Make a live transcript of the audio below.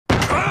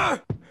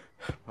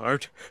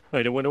sweetheart.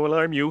 I don't want to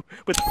alarm you,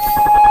 but...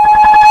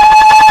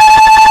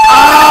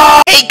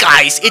 Hey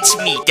guys, it's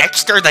me,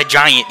 Dexter the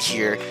Giant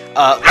here.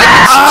 Like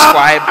and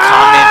subscribe,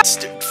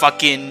 comment,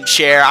 fucking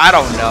share, I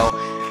don't know.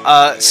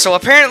 So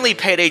apparently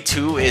Payday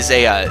 2 is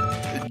a,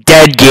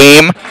 dead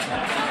game.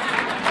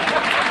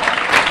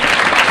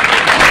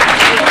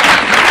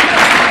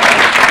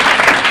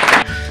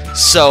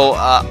 So,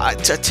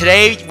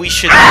 today we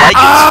should like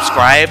and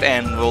subscribe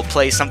and we'll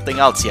play something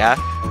else, yeah?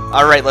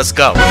 Alright, let's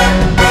go.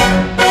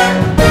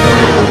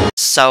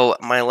 So,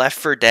 my Left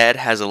 4 Dead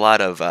has a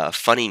lot of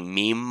funny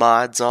meme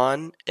mods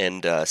on,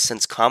 and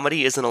since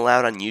comedy isn't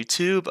allowed on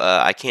YouTube,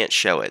 I can't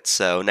show it,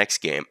 so next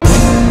game.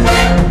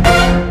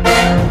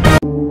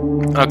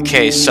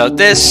 Okay, so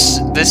this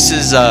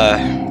is,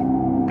 5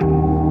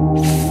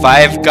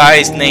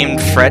 guys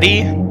named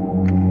Freddy?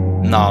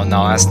 No,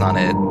 that's not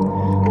it.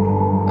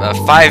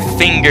 5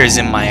 fingers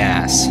in my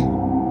ass.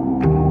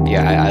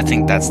 Yeah, I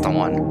think that's the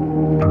one.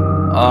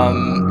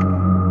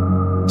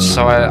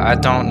 So I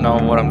don't know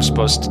what I'm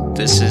supposed to...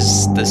 This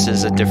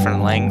is a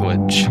different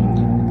language.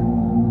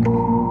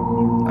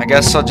 I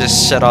guess I'll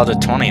just set all to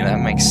 20, that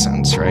makes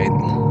sense, right?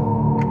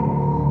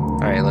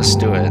 Alright, let's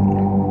do it.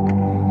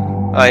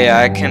 Oh yeah,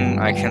 I can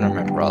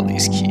remember all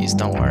these keys,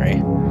 don't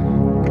worry.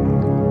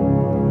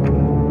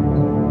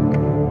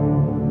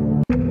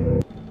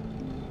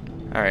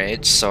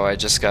 Alright, so I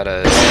just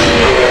gotta...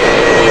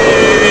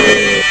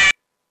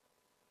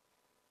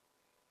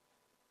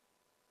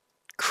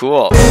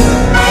 Cool.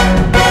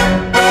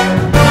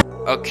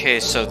 Okay,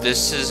 so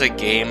this is a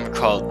game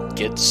called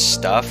Get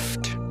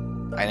Stuffed.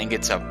 I think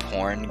it's a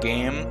porn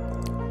game.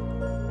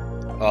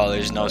 Oh,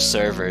 there's no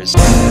servers.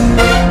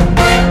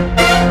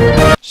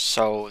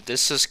 So,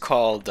 this is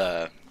called,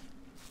 I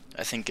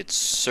think it's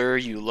Sir,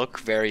 You Look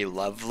Very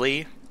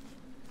Lovely.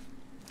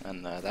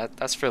 And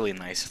that's really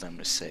nice of them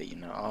to say, you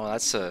know. Oh,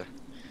 that's a...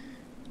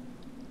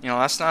 You know,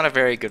 that's not a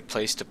very good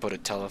place to put a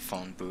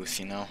telephone booth,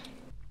 you know.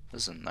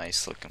 This is a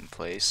nice looking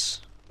place.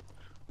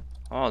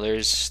 Oh,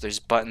 there's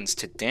buttons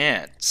to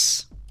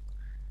dance.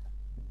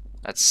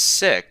 That's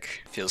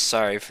sick. Feel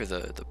sorry for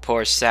the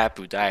poor sap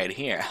who died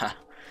here, huh?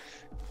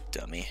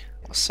 Dummy.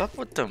 What's up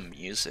with the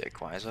music?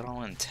 Why is it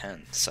all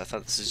intense? I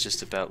thought this is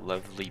just about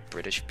lovely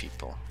British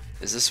people.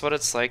 Is this what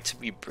it's like to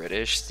be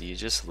British? Do you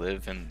just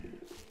live in...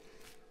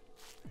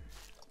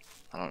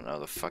 I don't know,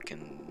 the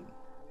fucking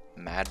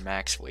Mad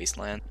Max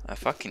wasteland? I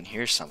fucking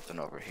hear something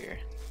over here.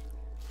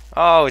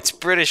 Oh, it's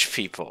British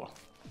people.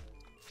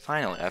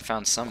 Finally, I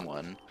found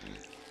someone.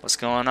 What's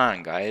going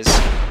on, guys?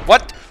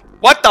 What?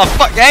 What the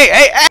fuck?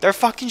 Hey! They're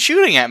fucking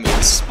shooting at me.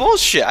 This is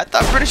bullshit. I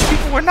thought British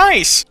people were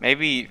nice.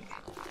 Maybe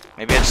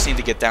I just need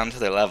to get down to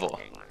their level.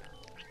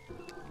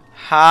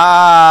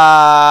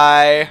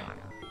 Hi.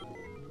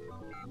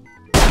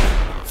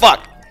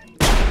 Fuck.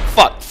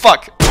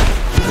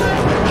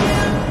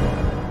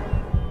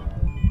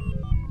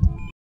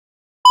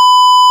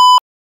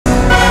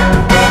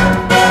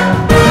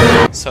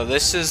 So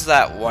this is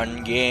that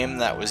one game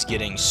that was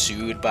getting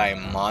sued by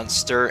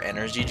Monster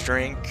Energy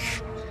Drink.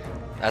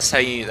 That's how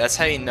you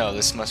know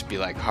this must be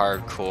like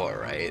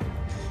hardcore, right?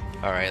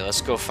 Alright,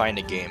 let's go find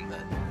a game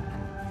then.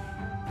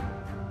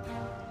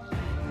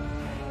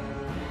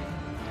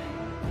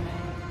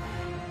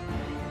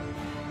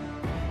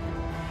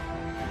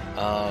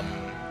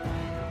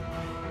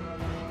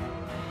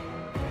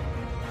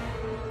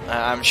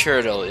 I'm sure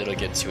it'll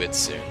get to it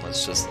soon.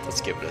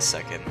 Let's give it a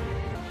second.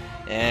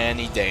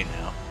 Any day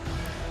now.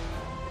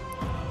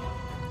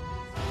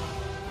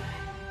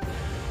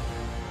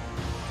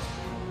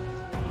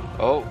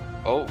 Oh,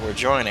 we're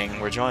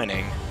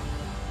joining.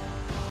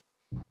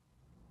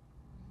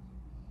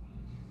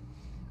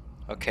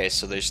 Okay,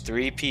 so there's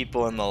 3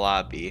 people in the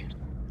lobby.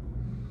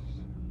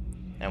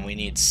 And we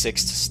need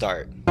 6 to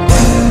start.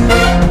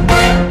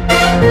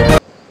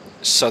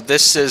 So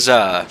this is,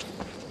 the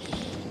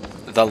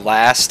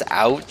last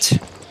out.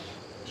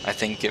 I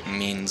think it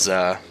means,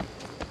 the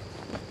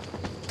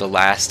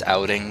last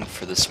outing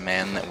for this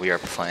man that we are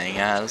playing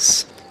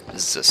as.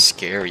 This is a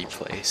scary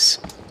place.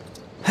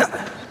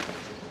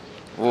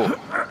 Whoa.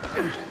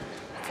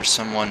 For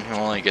someone who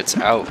only gets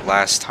out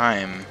last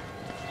time,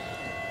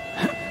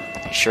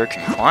 he sure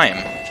can climb.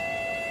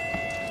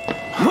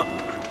 Look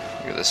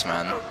at this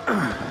man.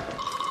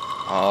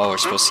 Oh, we're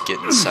supposed to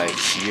get inside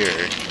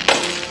here.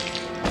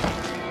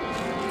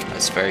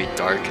 It's very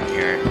dark in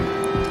here.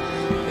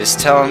 It's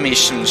telling me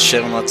some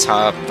shit on the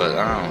top, but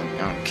I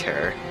don't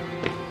care.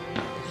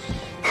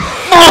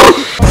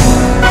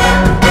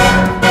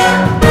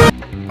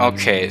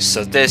 Okay,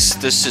 so this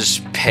is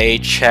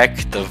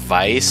Paycheck the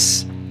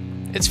Vice.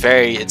 It's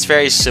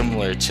very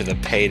similar to the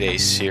Payday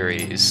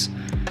series.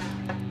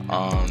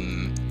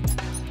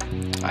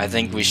 I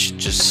think we should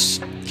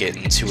just get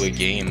into a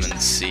game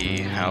and see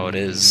how it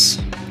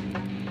is.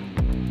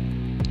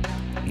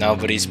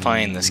 Nobody's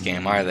playing this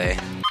game, are they?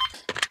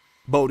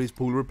 Bodie's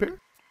Pool Repair?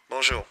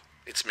 Bonjour,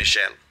 it's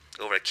Michel,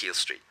 over at Kiel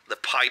Street. The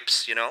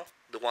pipes, you know,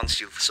 the ones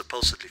you've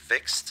supposedly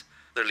fixed,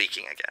 they're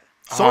leaking again.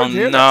 Sorry to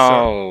hear that,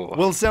 no. sir.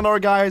 We'll send our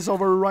guys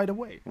over right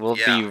away. We'll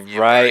be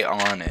right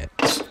on it.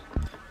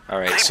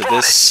 Alright, so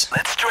this...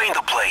 Let's drain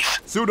the place.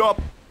 Suit up,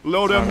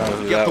 load I him, don't know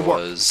who get that to work.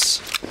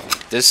 was.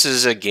 This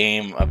is a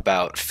game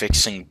about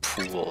fixing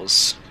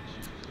pools.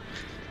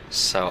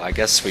 So I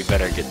guess we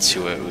better get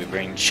to it. We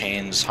bring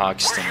Chains,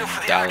 Hoxton,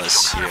 and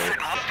Dallas here.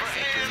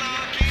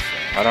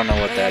 I don't know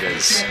what that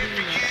is.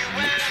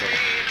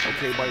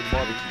 Okay, by the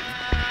barbecue.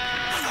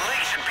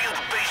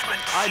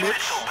 I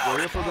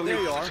there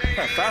you are.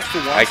 Fast for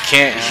one. I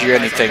can't hear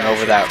anything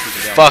over that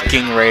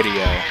fucking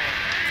radio.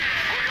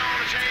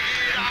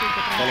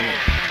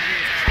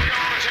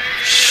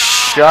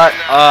 Shut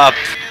up!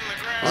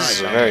 This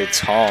is a very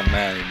tall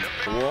man.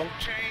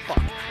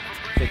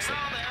 Fix it.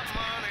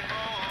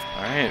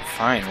 Alright,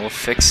 fine, we'll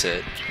fix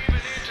it.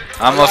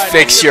 I'ma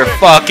fix your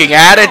fucking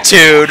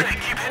attitude!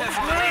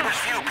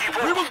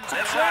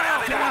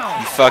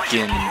 You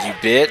fucking, you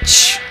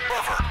bitch.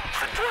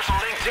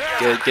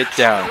 Get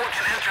down.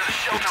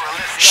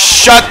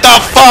 Shut the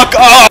fuck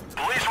up!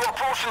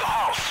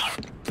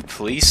 The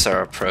police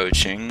are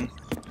approaching.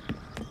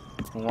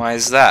 Why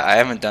is that? I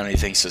haven't done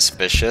anything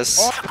suspicious.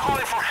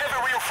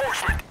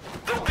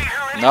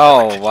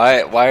 No,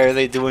 why are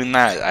they doing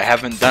that? I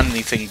haven't done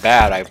anything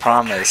bad, I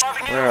promise.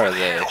 Where are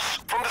they?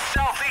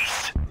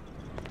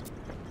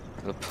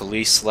 The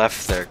police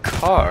left their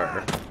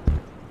car.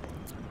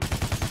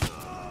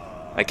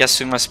 I guess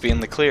we must be in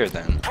the clear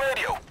then.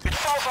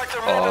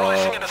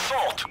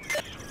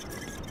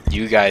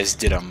 You guys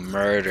did a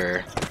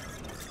murder.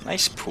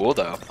 Nice pool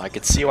though. I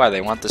could see why they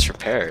want this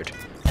repaired.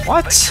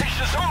 What?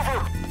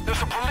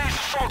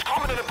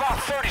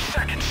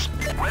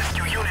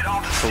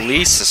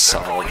 Police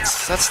assault?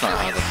 That's not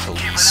how the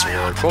police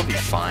work. We'll be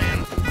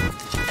fine.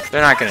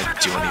 They're not gonna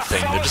do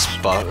anything. They're just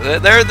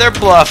they're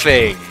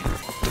bluffing.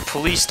 The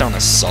police don't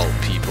assault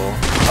people.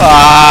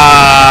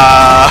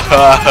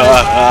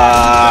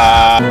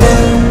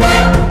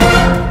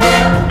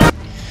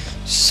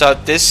 So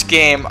this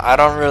game, I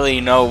don't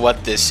really know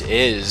what this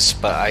is,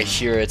 but I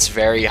hear it's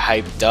very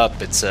hyped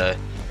up. It's a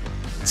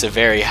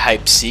very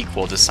hyped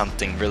sequel to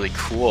something really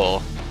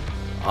cool.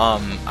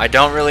 I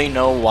don't really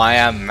know why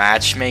I'm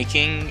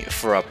matchmaking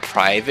for a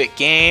private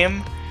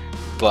game,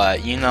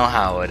 but you know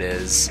how it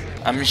is.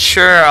 I'm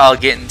sure I'll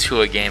get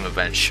into a game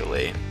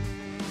eventually.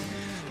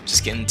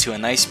 Just get into a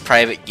nice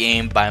private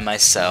game by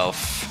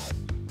myself.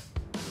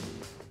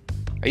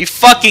 Are you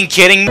fucking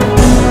kidding me?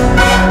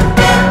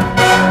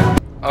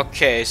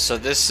 Okay, so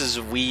this is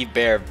We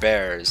Bare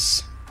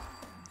Bears.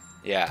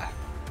 Yeah.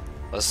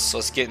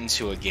 Let's get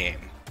into a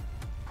game.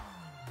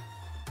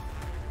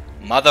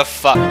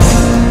 Motherfuck.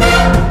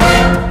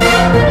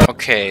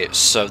 Okay,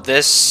 so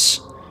this,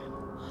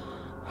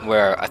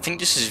 where I think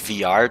this is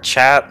VR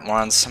chat. We're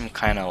on some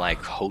kind of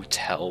like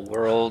hotel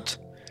world.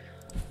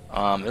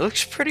 It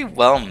looks pretty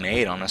well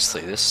made,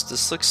 honestly.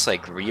 This looks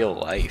like real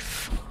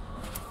life.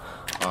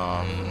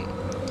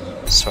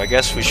 So I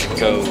guess we should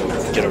go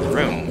get a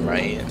room,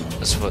 right?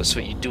 That's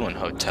what you do in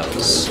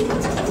hotels.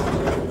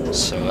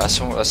 So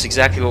that's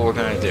exactly what we're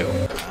gonna do.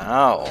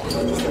 Ow.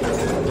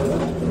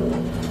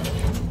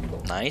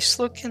 Nice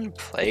looking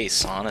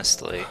place,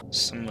 honestly.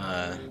 Some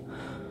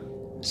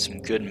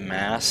good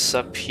masks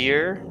up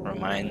here.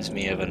 Reminds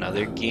me of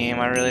another game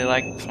I really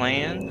like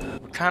playing.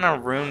 What kind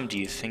of room do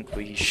you think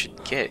we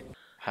should get?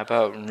 How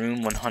about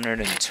room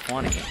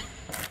 120?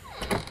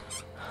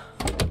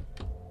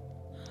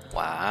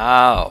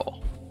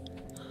 Wow.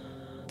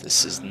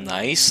 This is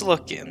nice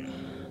looking.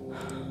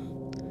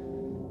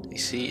 You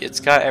see, it's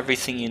got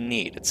everything you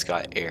need. It's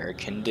got air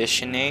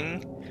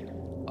conditioning,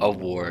 a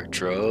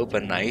wardrobe, a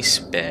nice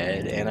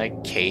bed, and a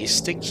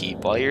case to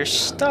keep all your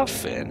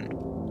stuff in.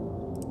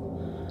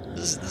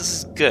 This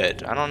is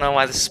good. I don't know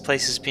why this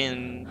place is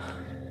being...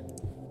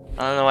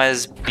 I don't know why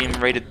it's being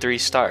rated 3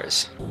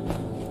 stars.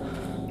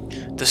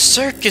 The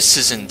circus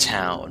is in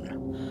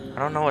town. I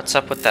don't know what's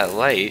up with that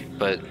light,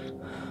 but...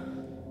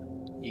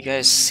 You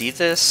guys see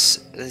this?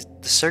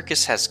 The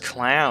circus has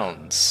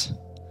clowns.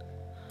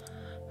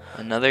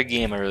 Another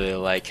game I really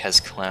like has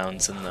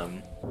clowns in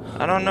them.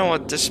 I don't know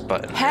what this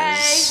button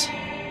is.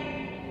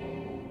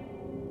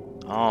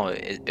 Oh,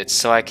 it's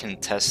so I can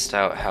test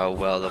out how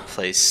well the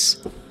place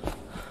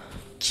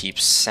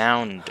keeps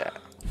sound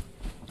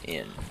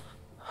in.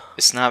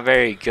 It's not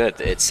very good.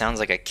 It sounds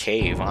like a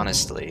cave,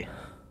 honestly.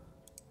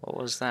 What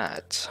was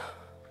that?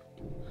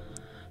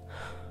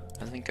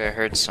 I think I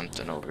heard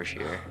something over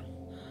here.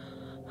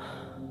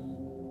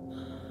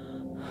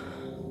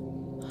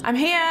 I'm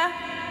here.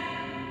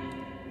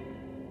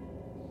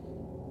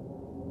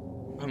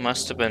 It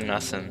must have been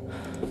nothing.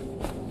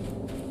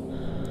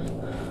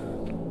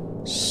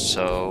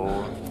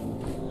 So...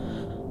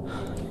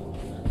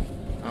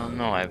 Oh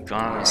no, I've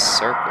gone in a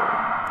circle.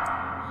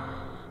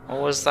 What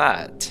was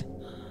that?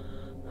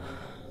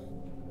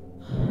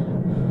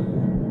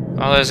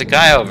 Oh, there's a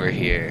guy over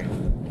here.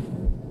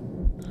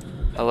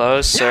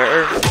 Hello,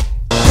 sir?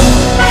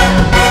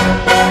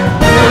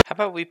 How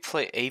about we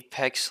play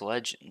Apex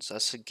Legends?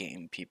 That's a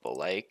game people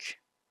like.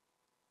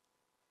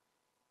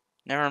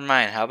 Never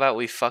mind, how about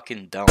we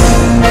fucking don't?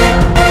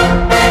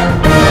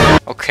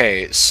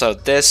 Okay, so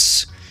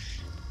this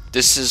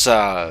is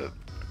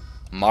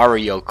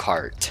Mario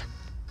Kart.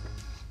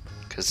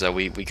 Because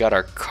we got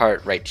our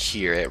cart right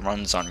here. It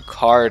runs on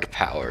card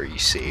power, you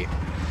see.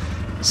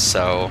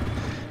 So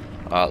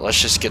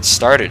let's just get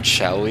started,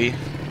 shall we?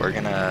 We're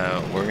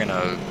gonna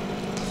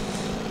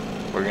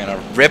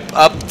rip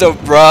up the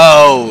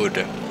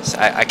road. So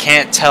I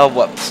can't tell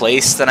what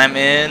place that I'm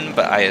in,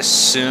 but I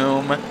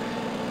assume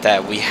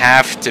that we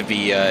have to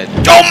be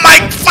oh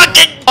my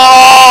fucking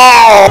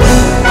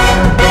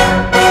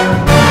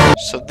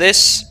So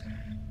this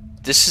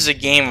is a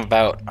game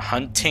about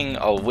hunting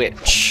a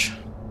witch.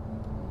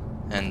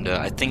 And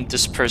I think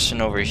this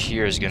person over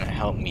here is gonna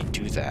help me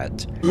do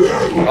that.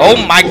 Oh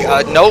my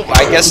god, no,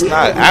 I guess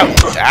not. Ow,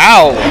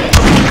 ow!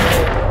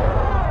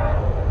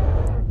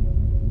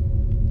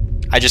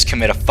 I just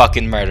commit a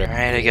fucking murder.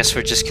 Alright, I guess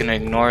we're just gonna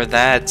ignore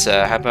that.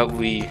 How about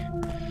we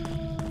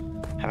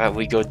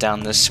go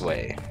down this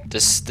way?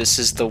 This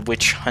is the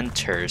witch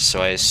hunter,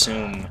 so I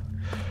assume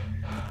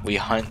we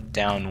hunt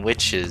down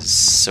witches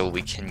so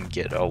we can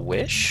get a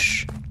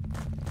wish?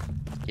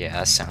 Yeah,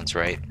 that sounds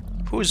right.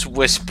 Who's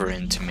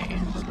whispering to me?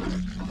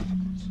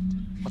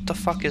 What the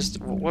fuck is...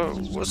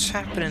 what's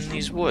happening in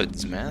these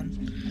woods, man?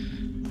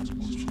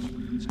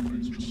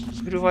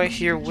 Who do I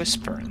hear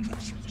whispering?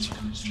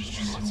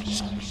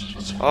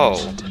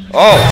 Oh. Oh!